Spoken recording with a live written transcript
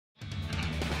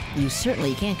You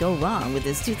certainly can't go wrong with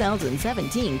this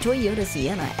 2017 Toyota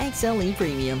Sienna XLE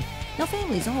Premium. Now,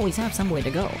 families always have somewhere to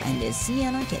go, and this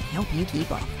Sienna can help you keep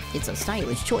up. It's a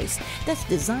stylish choice that's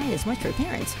designed as much for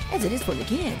parents as it is for the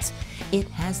kids. It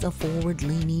has the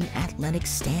forward-leaning, athletic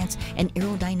stance and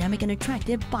aerodynamic and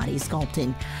attractive body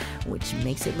sculpting, which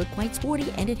makes it look quite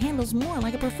sporty, and it handles more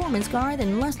like a performance car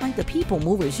than less like the people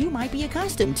movers you might be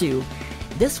accustomed to.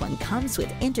 This one comes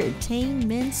with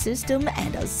entertainment system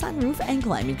and a sunroof and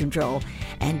climate control,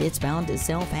 and it's bound to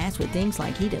sell fast with things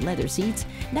like heated leather seats,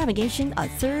 navigation, a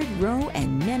third row,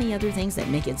 and many other things that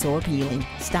make it so appealing.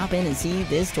 Stop in and see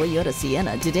this Toyota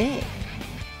Sienna today.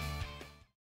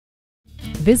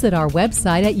 Visit our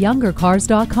website at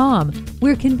youngercars.com.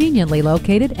 We're conveniently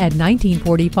located at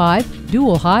 1945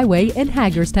 Dual Highway in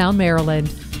Hagerstown,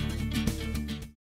 Maryland.